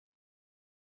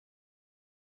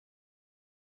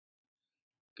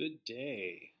Good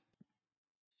day.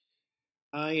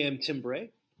 I am Tim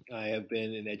Bray. I have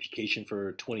been in education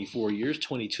for 24 years,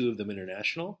 22 of them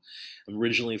international. I'm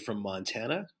originally from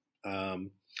Montana.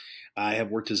 Um, I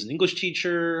have worked as an English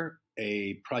teacher,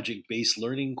 a project based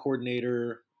learning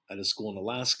coordinator at a school in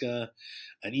Alaska,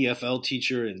 an EFL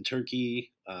teacher in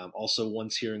Turkey, also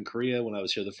once here in Korea when I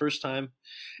was here the first time,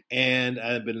 and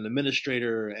I've been an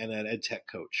administrator and an ed tech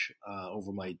coach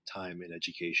over my time in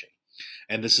education.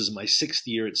 And this is my sixth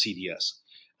year at CDS.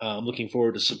 I'm looking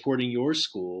forward to supporting your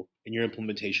school in your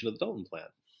implementation of the Dalton Plan.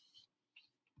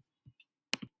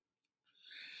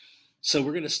 So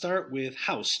we're going to start with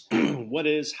house. What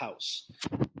is house?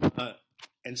 Uh,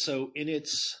 and so in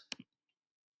its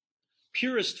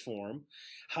purest form,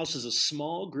 house is a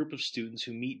small group of students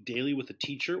who meet daily with a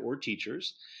teacher or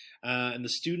teachers, and the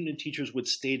student and teachers would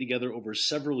stay together over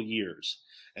several years.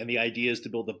 And the idea is to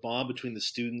build a bond between the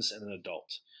students and an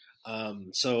adult.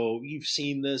 So you've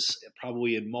seen this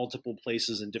probably in multiple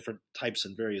places in different types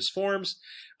and various forms,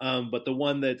 but the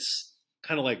one that's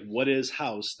kind of like what is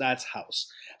house, that's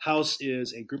house. House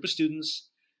is a group of students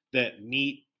that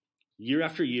meet year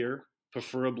after year,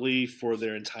 preferably for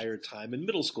their entire time in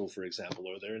middle school, for example,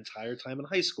 or their entire time in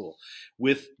high school,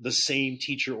 with the same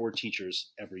teacher or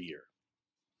teachers every year.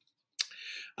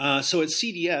 So at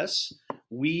CDS,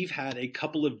 we've had a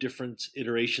couple of different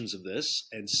iterations of this,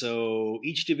 and so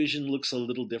each division looks a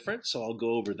little different, so I'll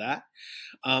go over that.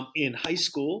 In high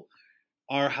school,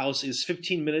 our house is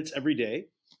 15 minutes every day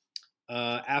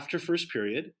after first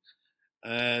period,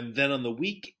 and then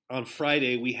on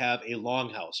Friday, we have a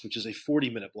long house, which is a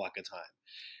 40-minute block of time.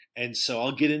 And so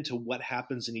I'll get into what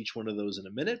happens in each one of those in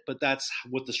a minute, but that's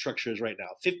what the structure is right now.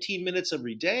 15 minutes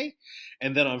every day,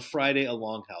 and then on Friday, a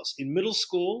long house. In middle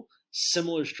school,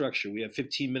 similar structure. We have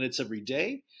 15 minutes every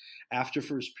day after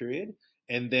first period,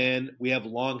 and then we have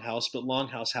long house, but long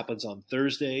house happens on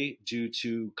Thursday due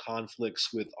to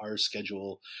conflicts with our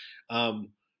schedule.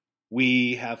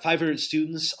 We have 500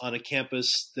 students on a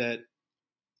campus that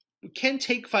can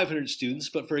take 500 students,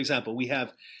 but for example, we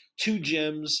have two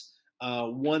gyms,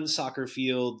 one soccer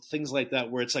field, things like that,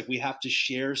 where it's like we have to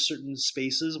share certain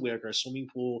spaces. We have our swimming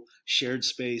pool shared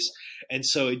space. And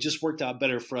so it just worked out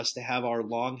better for us to have our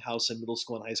long house in middle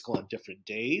school and high school on different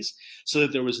days so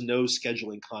that there was no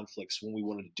scheduling conflicts when we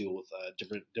wanted to deal with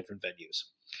different venues.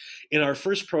 In our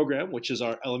first program, which is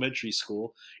our elementary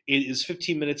school, it is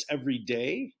 15 minutes every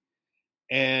day.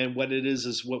 And what it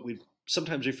is what we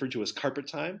sometimes referred to as carpet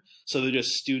time. So they're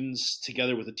just students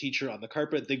together with a teacher on the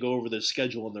carpet. They go over their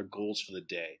schedule and their goals for the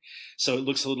day. So it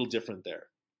looks a little different there.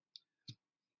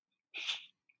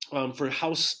 For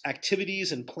house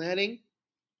activities and planning,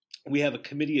 we have a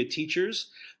committee of teachers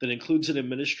that includes an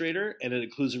administrator and it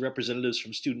includes representatives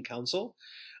from student council.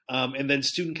 And then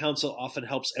student council often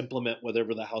helps implement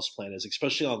whatever the house plan is,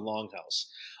 especially on Longhouse.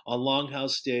 On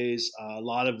Longhouse days, a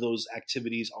lot of those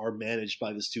activities are managed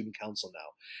by the student council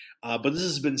now. But this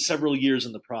has been several years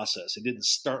in the process. It didn't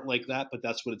start like that, but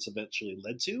that's what it's eventually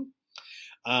led to.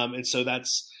 And so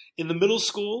that's in the middle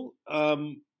school.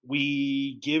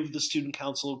 We give the student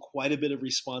council quite a bit of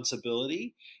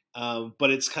responsibility,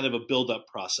 but it's kind of a build-up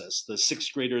process. The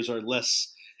sixth graders are less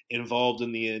involved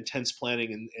in the intense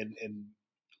planning and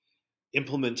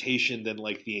implementation than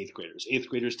like the eighth graders. Eighth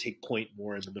graders take point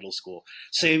more in the middle school.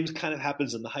 Same kind of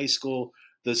happens in the high school.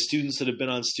 The students that have been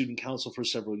on student council for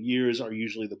several years are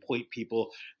usually the point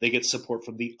people. They get support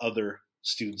from the other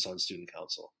students on student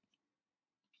council.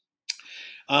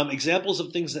 Examples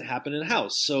of things that happen in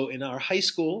house. So in our high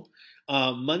school,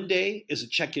 Monday is a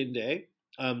check-in day.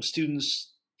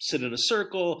 Students sit in a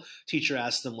circle. Teacher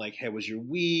asks them like, hey, how was your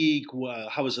week?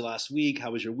 How was the last week?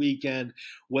 How was your weekend?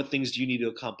 What things do you need to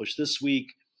accomplish this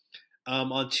week?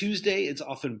 On Tuesday, it's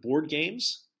often board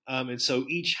games. And so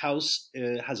each house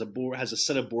has a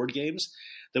set of board games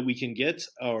that we can get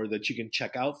or that you can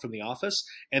check out from the office.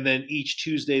 And then each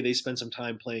Tuesday, they spend some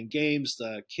time playing games.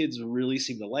 The kids really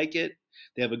seem to like it.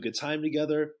 They have a good time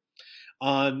together.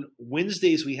 On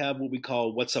Wednesdays, we have what we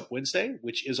call What's Up Wednesday,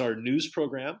 which is our news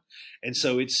program. And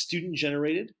so it's student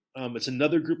generated. It's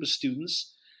another group of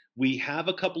students. We have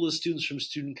a couple of students from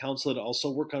student council that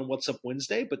also work on What's Up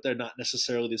Wednesday, but they're not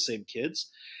necessarily the same kids.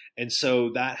 And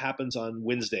so that happens on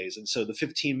Wednesdays. And so the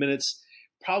 15 minutes,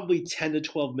 probably 10 to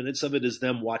 12 minutes of it is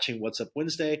them watching What's Up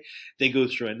Wednesday. They go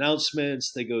through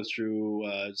announcements. They go through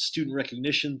student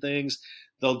recognition things.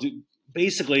 They'll do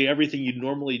basically everything you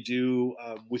normally do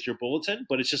with your bulletin,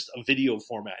 but it's just a video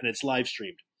format and it's live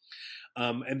streamed.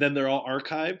 And then they're all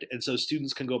archived. And so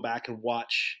students can go back and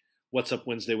watch What's Up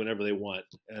Wednesday whenever they want.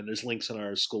 And there's links on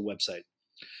our school website.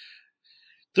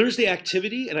 Thursday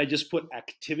activity, and I just put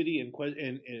activity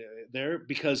in there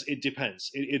because it depends.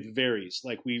 It varies.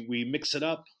 Like we mix it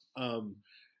up. Um,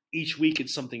 each week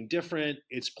it's something different.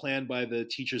 It's planned by the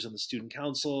teachers and the student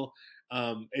council.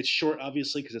 It's short,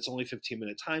 obviously, because it's only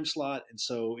 15-minute time slot, and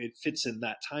so it fits in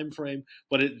that time frame.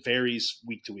 But it varies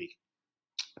week to week.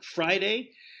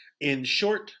 Friday, in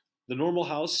short, the normal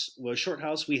house, well, short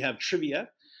house, we have trivia.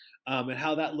 And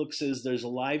how that looks is there's a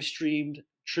live streamed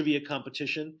trivia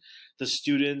competition. The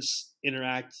students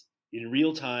interact in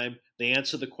real time. They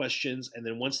answer the questions, and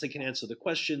then once they can answer the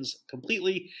questions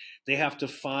completely, they have to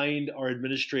find our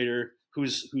administrator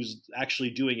who's actually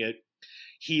doing it.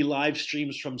 He live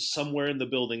streams from somewhere in the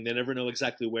building. They never know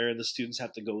exactly where, and the students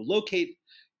have to go locate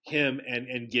him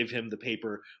and give him the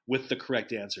paper with the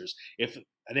correct answers. If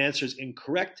an answer is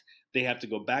incorrect, they have to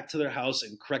go back to their house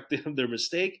and correct their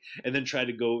mistake, and then try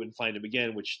to go and find him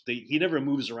again, which he never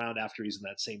moves around after he's in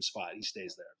that same spot. He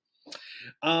stays there.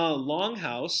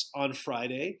 Longhouse on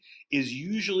Friday is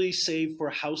usually saved for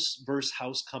house versus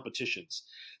house competitions.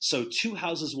 So two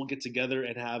houses will get together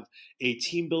and have a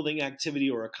team building activity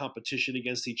or a competition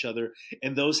against each other,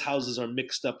 and those houses are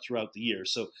mixed up throughout the year.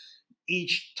 So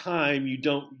each time you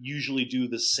don't usually do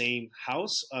the same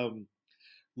house.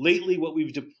 Lately, what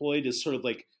we've deployed is sort of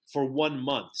like for 1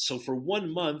 month. So for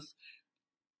 1 month,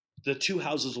 the two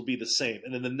houses will be the same,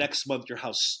 and then the next month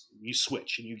you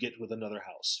switch and you get with another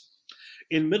house.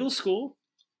 In middle school,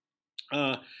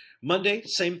 Monday,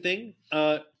 same thing.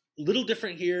 Little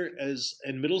different here as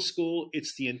in middle school,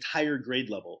 it's the entire grade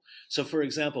level. So for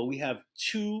example, we have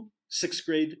two sixth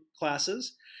grade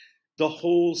classes. The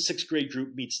whole sixth grade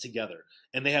group meets together,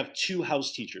 and they have two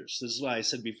house teachers. This is why I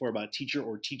said before about teacher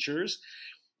or teachers.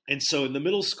 And so in the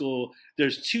middle school,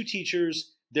 there's two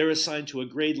teachers. They're assigned to a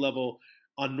grade level.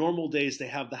 On normal days, they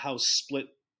have the house split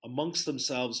amongst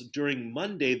themselves. During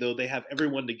Monday, though, they have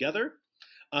everyone together.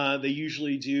 They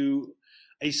usually do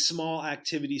a small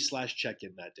activity /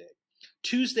 check-in that day.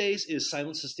 Tuesdays is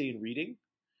silent sustained reading.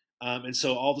 And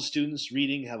so all the students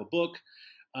reading have a book.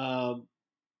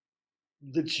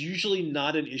 That's usually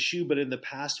not an issue, but in the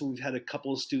past, when we've had a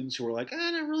couple of students who are like, I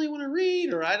don't really want to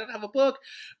read, or I don't have a book,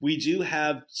 we do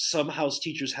have some house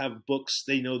teachers have books.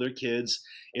 They know their kids.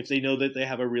 If they know that they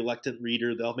have a reluctant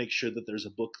reader, they'll make sure that there's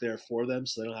a book there for them,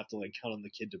 so they don't have to like count on the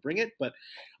kid to bring it. But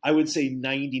I would say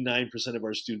 99% of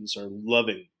our students are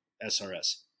loving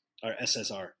SRS. Or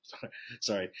SSR,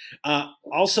 sorry.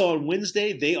 Also on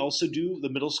Wednesday, they also do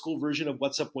the middle school version of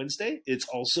What's Up Wednesday. It's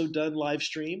also done live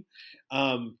stream.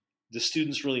 The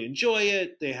students really enjoy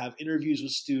it. They have interviews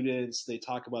with students. They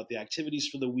talk about the activities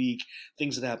for the week,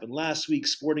 things that happened last week,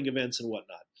 sporting events, and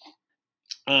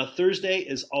whatnot. Thursday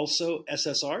is also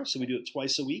SSR, so we do it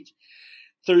twice a week.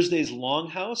 Thursday's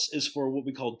Longhouse is for what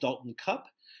we call Dalton Cup.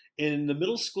 In the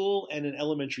middle school and in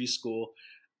elementary school,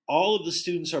 all of the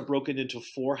students are broken into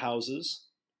 4 houses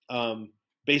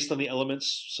based on the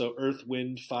elements, so earth,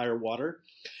 wind, fire, water.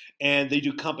 And they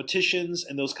do competitions,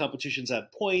 and those competitions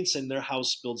add points, and their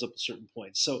house builds up certain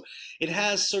points. So it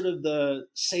has sort of the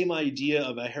same idea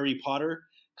of a Harry Potter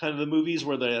kind of the movies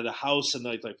where they had a house and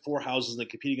like 4 houses and they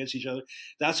compete against each other.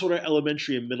 That's what our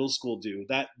elementary and middle school do.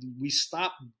 That we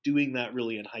stopped doing that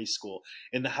really in high school,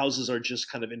 and the houses are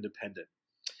just kind of independent.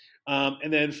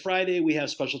 And then Friday we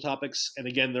have special topics, and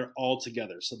again they're all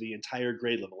together. So the entire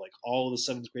grade level, like all of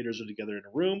the 7th graders are together in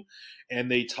a room,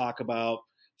 and they talk about,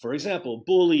 for example,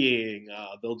 bullying.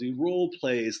 They'll do role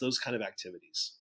plays, those kind of activities.